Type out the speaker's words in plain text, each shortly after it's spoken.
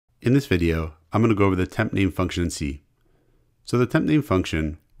In this video, I'm going to go over the tmpnam function in C. So the tmpnam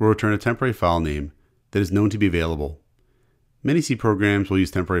function will return a temporary file name that is known to be available. Many C programs will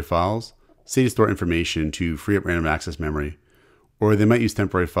use temporary files, say to store information to free up random access memory, or they might use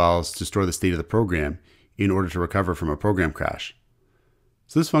temporary files to store the state of the program in order to recover from a program crash.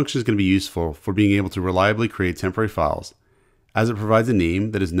 So this function is going to be useful for being able to reliably create temporary files, as it provides a name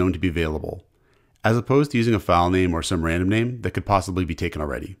that is known to be available, as opposed to using a file name or some random name that could possibly be taken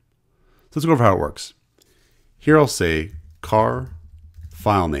already. So let's go over how it works. Here I'll say car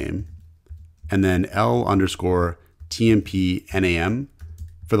file name and then L_tmpnam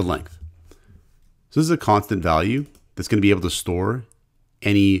for the length. So this is a constant value that's going to be able to store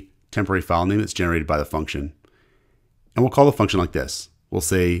any temporary file name that's generated by the function. And we'll call the function like this. We'll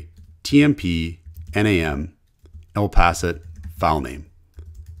say tmpnam and we'll pass it file name.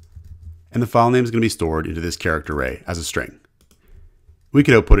 And the file name is going to be stored into this character array as a string. We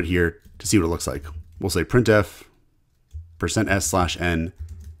could output it here to see what it looks like. We'll say printf %s/n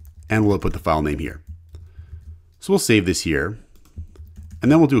and we'll output the file name here. So we'll save this here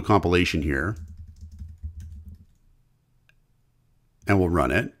and then we'll do a compilation here and we'll run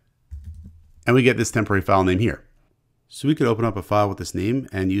it and we get this temporary file name here. So we could open up a file with this name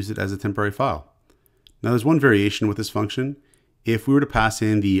and use it as a temporary file. Now there's one variation with this function. If we were to pass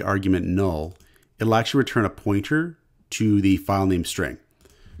in the argument null, it'll actually return a pointer to the file name string.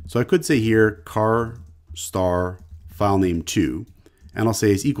 So I could say here car star file name 2, and I'll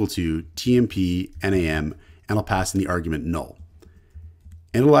say is equal to tmpnam, and I'll pass in the argument null.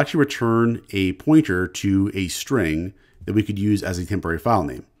 And it'll actually return a pointer to a string that we could use as a temporary file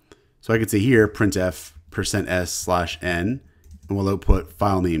name. So I could say here printf %s/n, and we'll output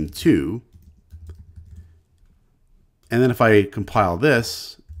file name 2. And then if I compile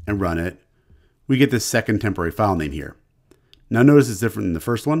this and run it, we get this second temporary file name here. Now notice it's different than the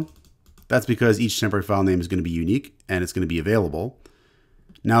first one. That's because each temporary file name is going to be unique and it's going to be available.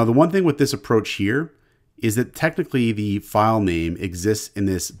 Now the one thing with this approach here is that technically the file name exists in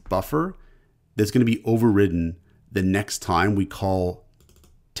this buffer that's going to be overridden the next time we call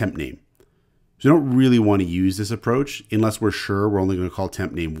tmpnam. So we don't really want to use this approach unless we're sure we're only going to call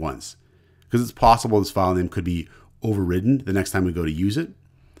tmpnam once, because it's possible this file name could be overridden the next time we go to use it.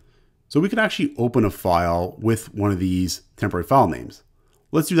 So we could actually open a file with one of these temporary file names.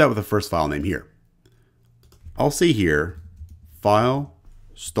 Let's do that with the first file name here. I'll say here file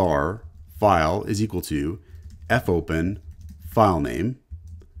star file is equal to fopen file name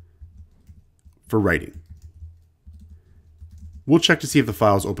for writing. We'll check to see if the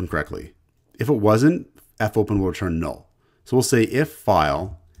file is open correctly. If it wasn't, fopen will return null. So we'll say if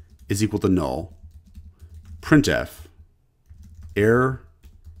file is equal to null, printf error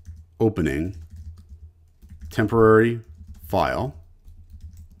opening temporary file,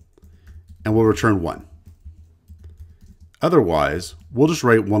 and we'll return 1. Otherwise, we'll just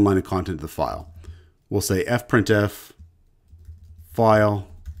write one line of content to the file. We'll say fprintf file,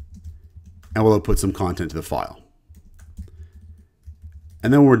 and we'll output some content to the file.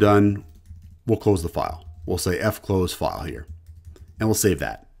 And then when we're done, we'll close the file. We'll say fclose file here, and we'll save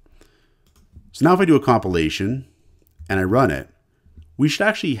that. So now if I do a compilation and I run it, we should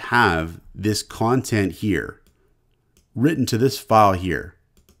actually have this content here written to this file here,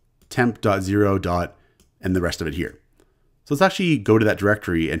 temp.0. and the rest of it here. So let's actually go to that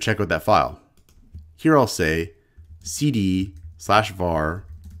directory and check out that file. Here I'll say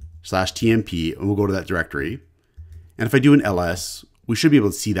cd/var/tmp, and we'll go to that directory. And if I do an ls, we should be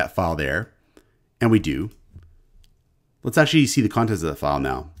able to see that file there, and we do. Let's actually see the contents of the file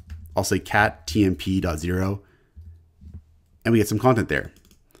now. I'll say cat tmp.0, and we get some content there.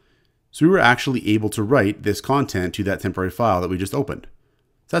 So we were actually able to write this content to that temporary file that we just opened.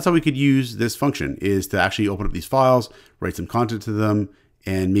 So that's how we could use this function, is to actually open up these files, write some content to them,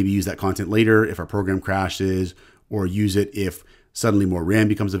 and maybe use that content later if our program crashes, or use it if suddenly more RAM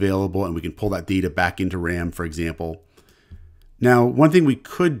becomes available and we can pull that data back into RAM, for example. Now, one thing we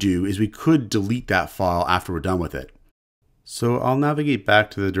could do is we could delete that file after we're done with it. So I'll navigate back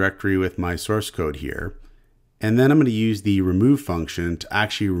to the directory with my source code here, and then I'm going to use the remove function to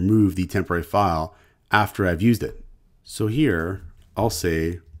actually remove the temporary file after I've used it. So here I'll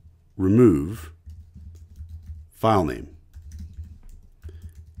say remove file name,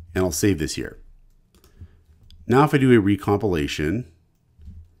 and I'll save this here. Now if I do a recompilation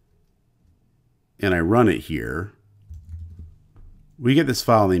and I run it here, we get this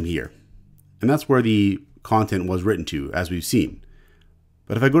file name here, and that's where the content was written to, as we've seen.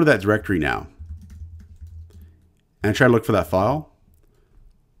 But if I go to that directory now and I try to look for that file,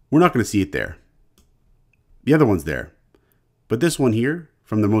 we're not going to see it there. The other one's there, but this one here,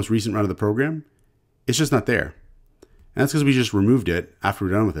 from the most recent run of the program, it's just not there. And that's because we just removed it after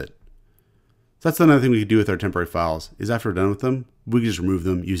we're done with it. So that's another thing we could do with our temporary files, is after we're done with them, we can just remove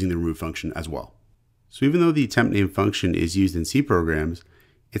them using the remove function as well. So even though the temp name function is used in C programs,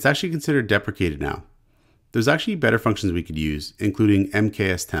 it's actually considered deprecated now. There's actually better functions we could use, including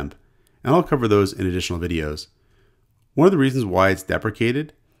mkstemp, and I'll cover those in additional videos. One of the reasons why it's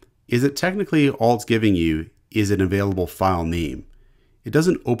deprecated is that technically all it's giving you is an available file name. It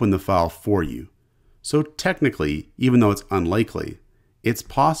doesn't open the file for you. So technically, even though it's unlikely, it's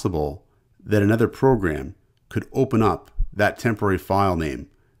possible that another program could open up that temporary file name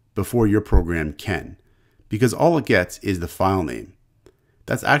before your program can, because all it gets is the file name.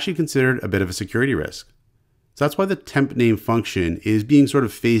 That's actually considered a bit of a security risk. So that's why the temp name function is being sort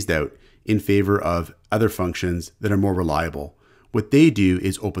of phased out in favor of other functions that are more reliable. What they do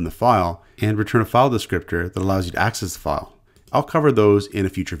is open the file and return a file descriptor that allows you to access the file. I'll cover those in a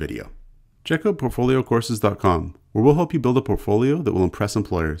future video. Check out portfoliocourses.com, where we'll help you build a portfolio that will impress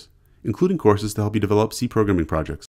employers, including courses to help you develop C programming projects.